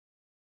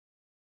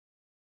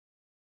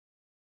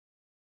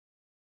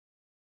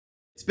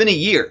It's been a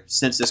year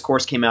since this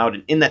course came out,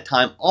 and in that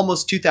time,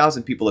 almost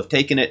 2,000 people have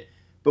taken it.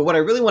 But what I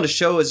really want to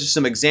show is just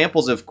some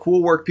examples of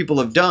cool work people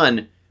have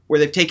done where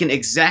they've taken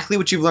exactly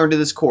what you've learned in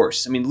this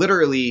course. I mean,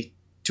 literally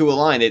to a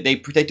line. They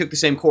took the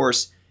same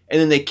course, and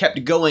then they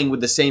kept going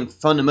with the same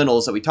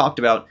fundamentals that we talked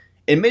about.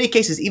 In many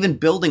cases, even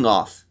building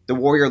off the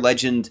Warrior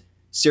Legend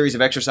series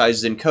of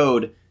exercises in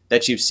code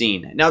that you've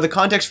seen. Now, the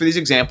context for these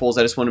examples,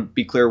 I just want to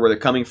be clear where they're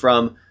coming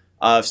from.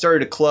 I've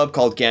started a club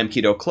called Gam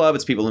Keto Club.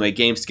 It's people who make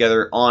games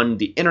together on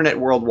the internet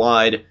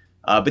worldwide.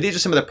 But these are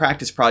some of the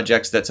practice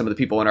projects that some of the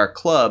people in our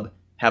club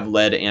have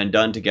led and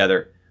done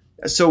together.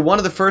 So one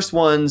of the first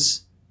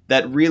ones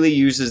that really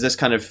uses this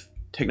kind of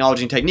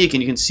technology and technique,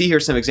 and you can see here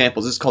some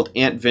examples. This is called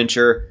Ant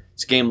Venture.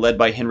 It's a game led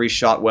by Henry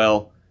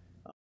Shotwell.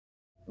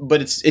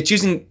 But it's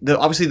using,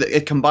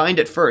 it combined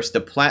at first the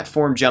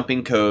platform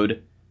jumping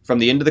code from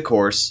the end of the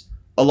course,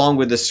 along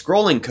with the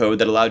scrolling code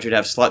that allowed you to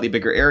have slightly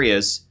bigger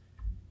areas.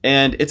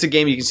 And it's a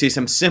game you can see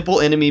some simple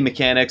enemy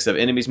mechanics of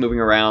enemies moving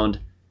around.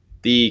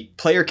 The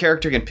player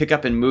character can pick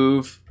up and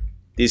move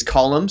these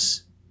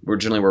columns,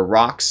 originally were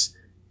rocks,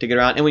 to get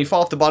around. And when you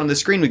fall off the bottom of the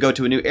screen, we go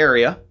to a new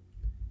area.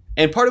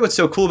 And part of what's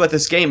so cool about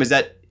this game is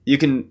that you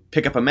can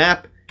pick up a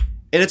map,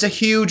 and it's a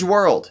huge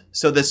world.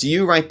 So this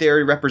U right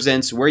there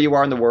represents where you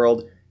are in the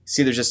world.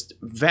 See, there's just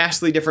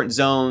vastly different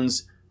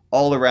zones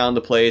all around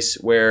the place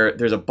where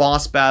there's a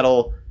boss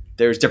battle,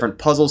 there's different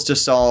puzzles to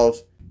solve.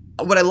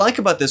 What I like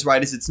about this,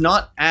 right, is it's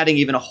not adding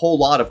even a whole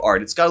lot of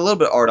art. It's got a little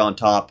bit of art on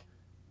top,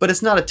 but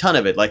it's not a ton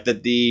of it. Like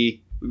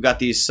we've got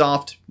these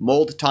soft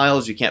mold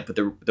tiles you can't put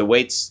the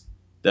weights,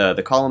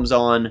 the columns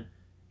on,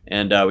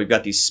 and we've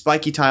got these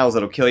spiky tiles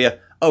that'll kill you.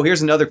 Oh,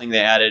 here's another thing they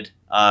added.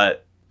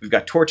 We've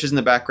got torches in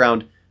the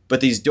background,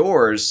 but these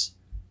doors,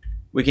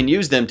 we can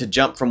use them to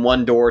jump from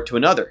one door to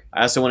another.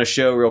 I also want to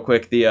show real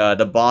quick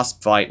the boss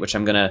fight, which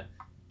I'm gonna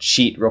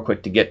cheat real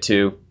quick to get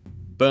to.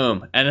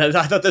 Boom. And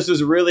I thought this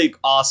was really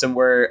awesome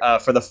where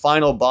for the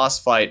final boss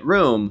fight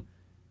room,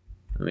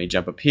 let me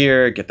jump up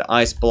here, get the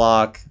ice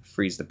block,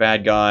 freeze the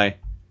bad guy.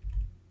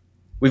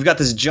 We've got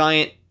this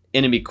giant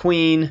enemy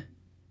queen,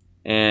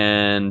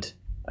 and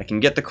I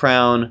can get the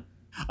crown.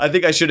 I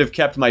think I should have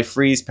kept my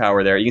freeze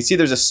power there. You can see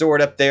there's a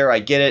sword up there. I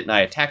get it, and I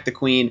attack the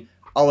queen.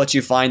 I'll let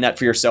you find that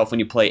for yourself when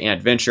you play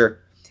Ant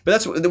Venture. But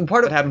that's the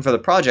part of what happened for the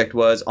project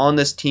was on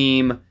this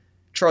team,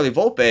 Charlie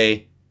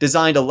Volpe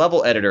designed a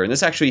level editor, and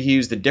this actually he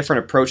used a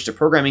different approach to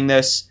programming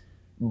this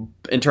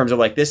in terms of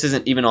like this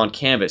isn't even on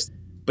canvas.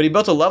 But he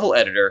built a level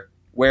editor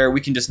where we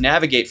can just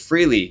navigate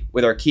freely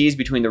with our keys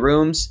between the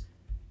rooms.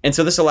 And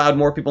so this allowed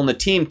more people in the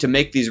team to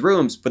make these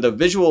rooms with a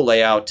visual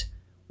layout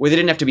where they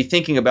didn't have to be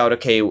thinking about,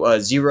 okay,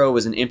 0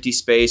 was an empty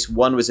space,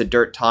 1 was a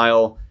dirt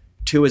tile,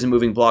 2 was a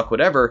moving block,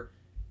 whatever.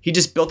 He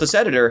just built this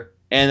editor,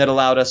 and that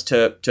allowed us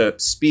to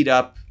speed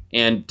up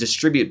and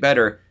distribute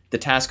better the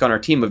task on our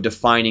team of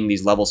defining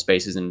these level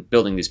spaces and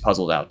building these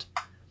puzzles out.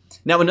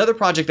 Now, another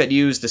project that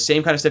used the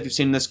same kind of stuff you've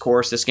seen in this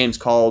course, this game's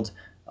called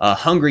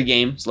Hungry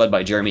Games, led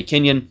by Jeremy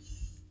Kenyon.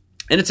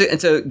 And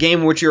it's a game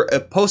in which you're a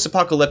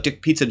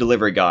post-apocalyptic pizza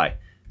delivery guy.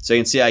 So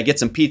you can see I get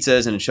some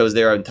pizzas, and it shows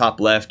there on top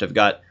left, I've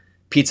got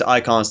pizza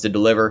icons to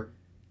deliver.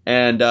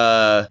 And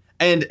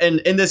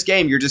in this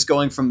game, you're just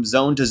going from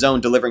zone to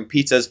zone delivering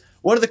pizzas.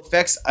 One of the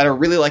effects I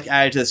really like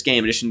added to this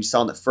game, in addition you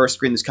saw on the first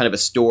screen, this kind of a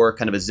store,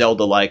 kind of a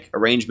Zelda-like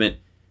arrangement,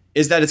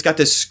 is that it's got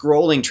this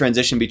scrolling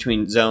transition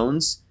between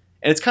zones.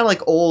 And it's kind of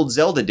like old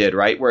Zelda did,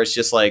 right? Where it's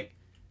just like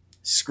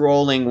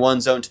scrolling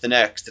one zone to the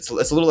next. It's a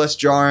little less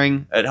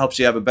jarring. It helps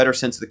you have a better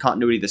sense of the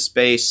continuity of the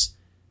space.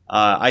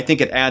 I think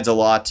it adds a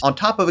lot. On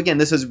top of, again,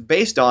 this is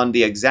based on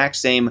the exact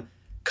same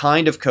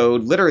kind of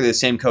code, literally the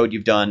same code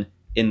you've done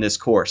in this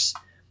course.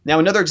 Now,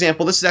 another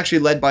example, this is actually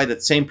led by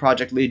the same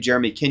project lead,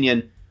 Jeremy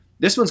Kenyon.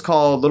 This one's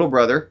called Little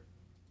Brother.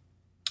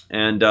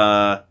 And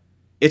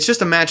it's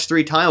just a match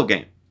 3 tile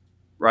game,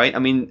 right? I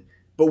mean,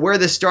 but where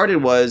this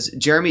started was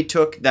Jeremy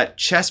took that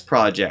chess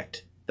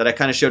project that I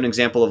kind of showed an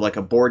example of like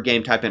a board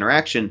game type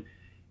interaction,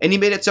 and he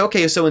made it so,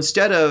 okay, so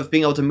instead of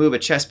being able to move a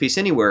chess piece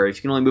anywhere, if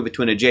you can only move it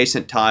to an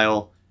adjacent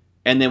tile,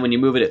 and then when you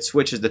move it, it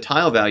switches the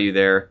tile value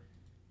there.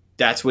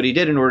 That's what he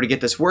did in order to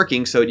get this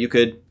working so you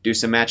could do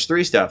some match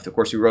 3 stuff. Of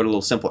course, we wrote a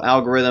little simple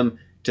algorithm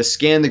to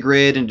scan the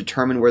grid and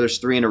determine where there's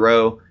 3 in a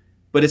row,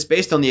 but it's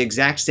based on the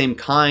exact same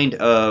kind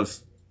of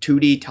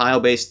 2D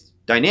tile-based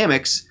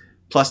dynamics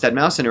plus that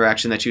mouse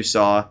interaction that you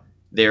saw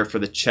there for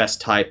the chess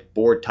type,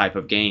 board type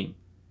of game.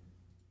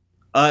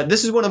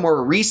 This is one of the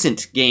more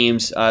recent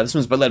games. This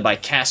one's led by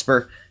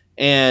Casper,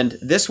 and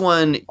this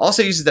one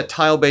also uses that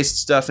tile-based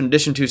stuff in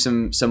addition to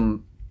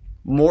some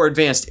more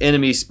advanced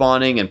enemy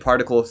spawning and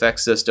particle effect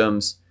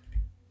systems.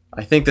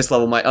 I think this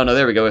level might... Oh, no,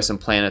 there we go with some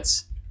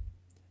planets.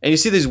 And you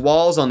see these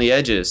walls on the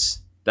edges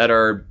that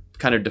are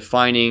kind of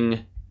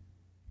defining...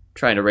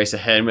 Trying to race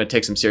ahead. I'm going to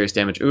take some serious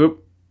damage.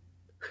 Oop.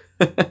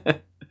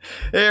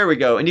 There we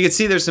go. And you can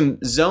see there's some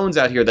zones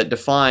out here that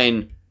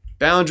define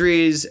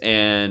boundaries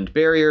and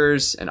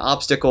barriers and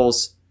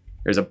obstacles.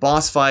 There's a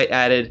boss fight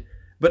added.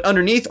 But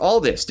underneath all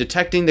this,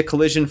 detecting the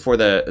collision for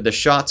the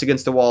shots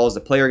against the walls,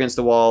 the player against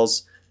the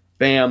walls,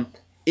 bam,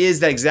 is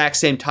that exact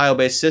same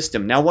tile-based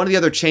system. Now, one of the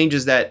other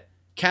changes that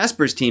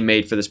Casper's team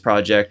made for this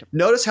project,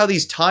 notice how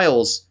these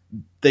tiles,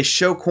 they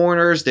show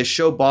corners, they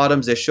show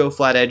bottoms, they show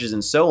flat edges,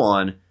 and so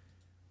on.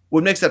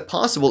 What makes that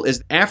possible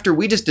is after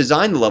we just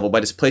design the level by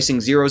just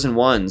placing zeros and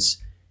ones,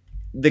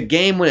 the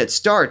game, when it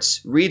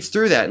starts, reads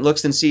through that and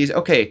looks and sees,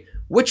 okay,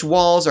 which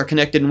walls are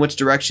connected in which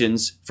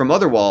directions from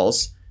other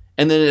walls,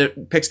 and then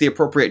it picks the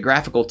appropriate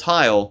graphical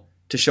tile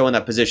to show in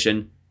that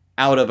position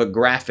out of a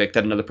graphic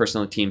that another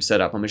person on the team set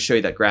up. I'm going to show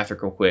you that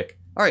graphic real quick.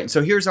 All right,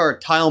 so here's our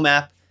tile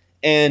map,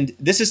 and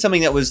this is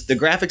something that was, the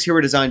graphics here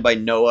were designed by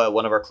Noah,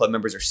 one of our club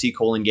members, or C: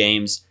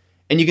 Games,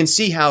 and you can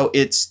see how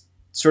it's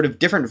sort of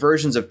different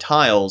versions of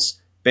tiles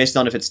based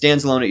on if it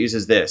stands alone, it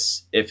uses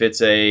this. If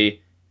it's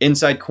a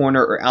inside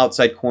corner or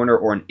outside corner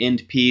or an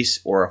end piece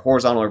or a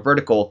horizontal or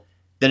vertical,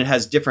 then it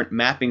has different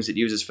mappings it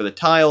uses for the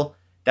tile.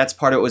 That's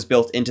part of it was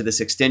built into this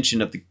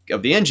extension of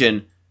the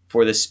engine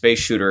for this space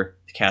shooter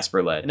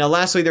Casper led. Now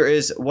lastly, there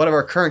is one of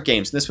our current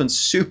games. This one's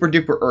super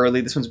duper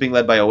early. This one's being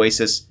led by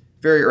Oasis.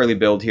 Very early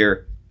build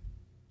here.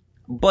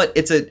 But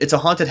it's a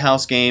haunted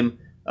house game.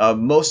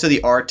 Most of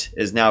the art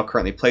is now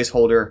currently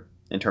placeholder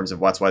in terms of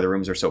that's why the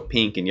rooms are so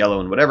pink and yellow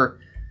and whatever.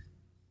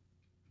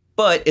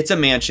 But it's a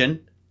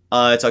mansion.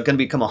 It's going to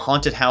become a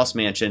haunted house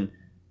mansion.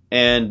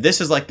 And this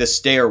is like the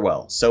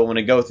stairwell. So when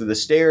we go through the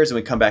stairs and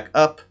we come back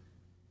up,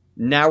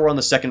 now we're on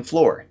the second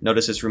floor.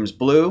 Notice this room's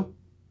blue.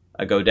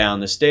 I go down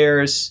the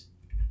stairs.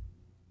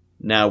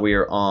 Now we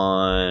are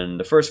on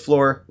the first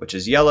floor, which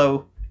is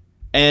yellow.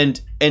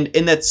 And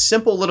in that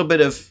simple little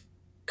bit of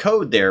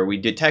code there, we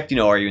detect,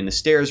 are you in the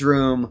stairs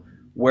room?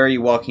 Where are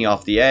you walking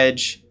off the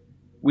edge?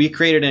 We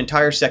created an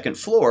entire second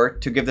floor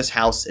to give this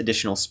house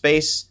additional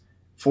space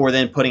for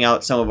then putting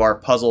out some of our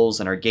puzzles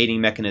and our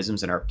gating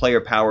mechanisms and our player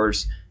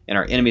powers and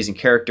our enemies and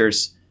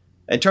characters.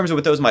 In terms of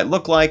what those might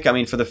look like, I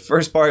mean, for the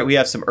first part, we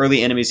have some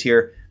early enemies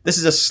here. This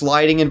is a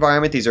sliding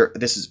environment.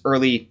 This is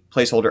early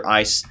placeholder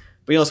ice.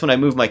 But you notice when I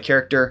move my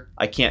character,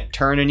 I can't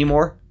turn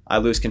anymore. I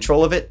lose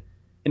control of it.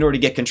 In order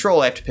to get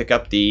control, I have to pick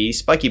up the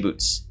spiky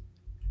boots.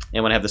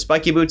 And when I have the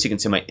spiky boots, you can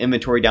see my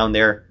inventory down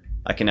there.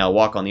 I can now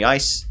walk on the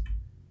ice.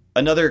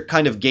 Another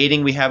kind of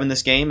gating we have in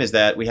this game is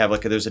that we have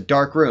there's a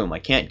dark room. I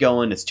can't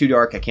go in. It's too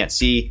dark. I can't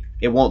see.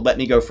 It won't let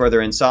me go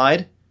further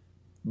inside.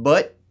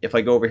 But if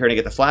I go over here and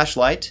get the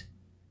flashlight,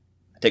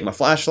 I take my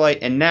flashlight,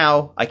 and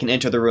now I can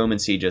enter the room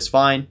and see just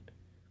fine.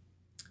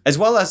 As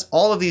well as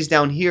all of these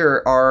down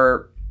here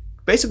are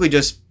basically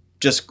just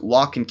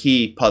lock and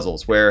key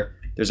puzzles where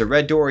there's a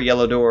red door,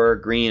 yellow door,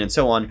 green, and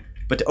so on.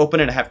 But to open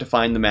it, I have to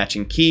find the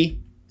matching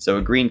key. So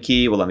a green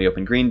key will let me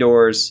open green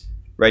doors,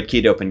 red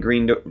key to open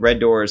red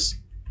doors.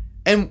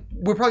 And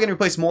we're probably going to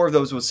replace more of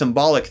those with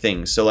symbolic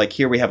things. So like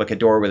here we have a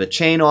door with a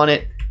chain on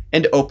it,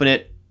 and to open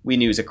it, we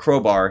use a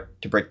crowbar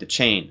to break the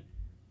chain.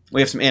 We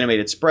have some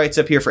animated sprites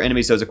up here for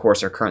enemies. Those, of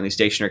course, are currently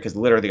stationary because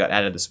literally got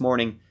added this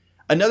morning.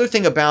 Another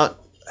thing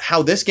about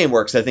how this game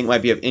works that I think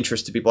might be of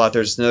interest to people out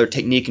there, just another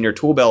technique in your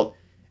tool belt,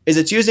 is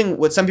it's using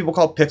what some people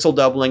call pixel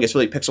doubling. It's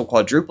really pixel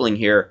quadrupling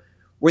here,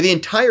 where the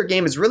entire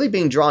game is really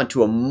being drawn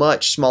to a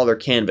much smaller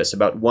canvas,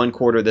 about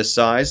 1/4 this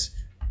size.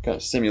 Kind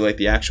of simulate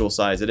the actual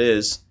size it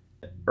is.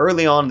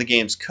 Early on in the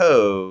game's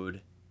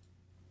code,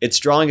 it's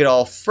drawing it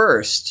all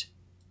first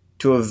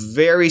to a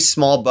very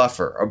small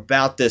buffer,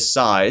 about this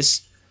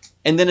size.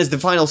 And then as the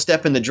final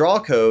step in the draw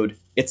code,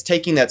 it's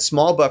taking that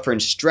small buffer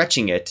and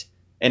stretching it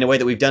in a way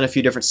that we've done a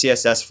few different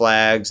CSS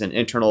flags and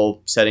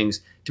internal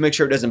settings to make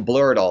sure it doesn't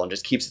blur at all and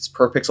just keeps its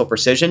per pixel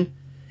precision.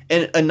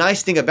 And a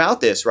nice thing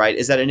about this, right,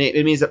 is that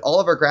it means that all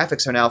of our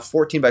graphics are now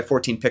 14 by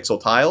 14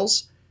 pixel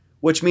tiles,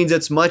 which means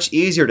it's much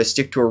easier to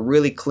stick to a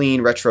really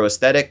clean retro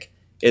aesthetic.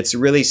 It's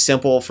really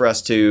simple for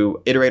us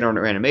to iterate on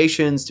our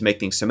animations, to make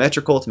things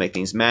symmetrical, to make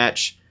things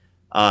match.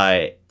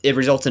 It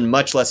results in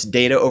much less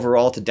data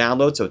overall to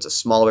download, so it's a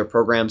smaller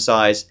program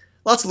size.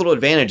 Lots of little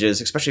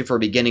advantages, especially for a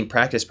beginning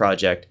practice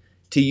project,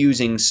 to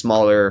using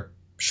smaller,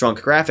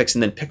 shrunk graphics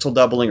and then pixel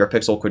doubling or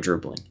pixel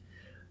quadrupling.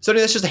 So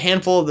anyway, that's just a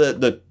handful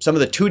of some of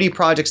the 2D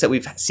projects that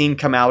we've seen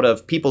come out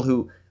of people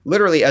who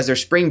literally, as their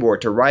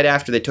springboard to right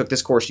after they took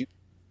this course,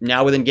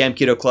 now within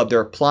Gamketo Club,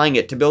 they're applying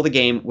it to build a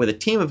game with a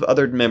team of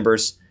other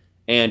members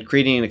and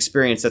creating an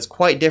experience that's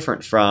quite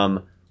different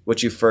from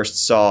what you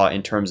first saw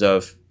in terms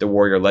of the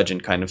Warrior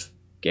Legend kind of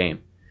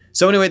game.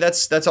 So anyway,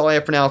 that's all I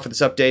have for now for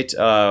this update.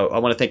 I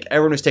want to thank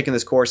everyone who's taken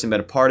this course and been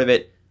a part of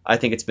it. I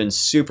think it's been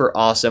super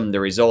awesome, the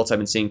results I've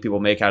been seeing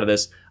people make out of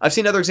this. I've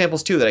seen other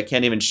examples too that I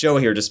can't even show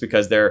here just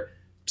because they're,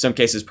 in some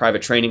cases,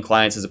 private training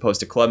clients as opposed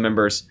to club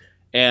members.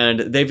 And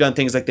they've done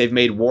things like they've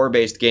made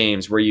war-based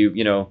games where you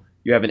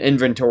have an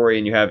inventory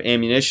and you have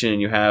ammunition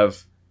and you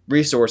have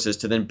resources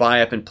to then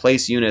buy up and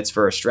place units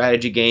for a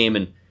strategy game,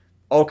 and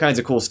all kinds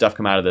of cool stuff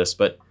come out of this.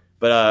 But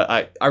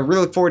I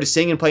really look forward to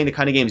seeing and playing the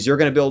kind of games you're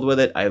going to build with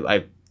it.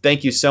 I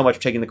thank you so much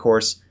for taking the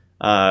course.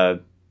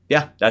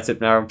 Yeah, that's it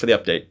now for the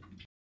update.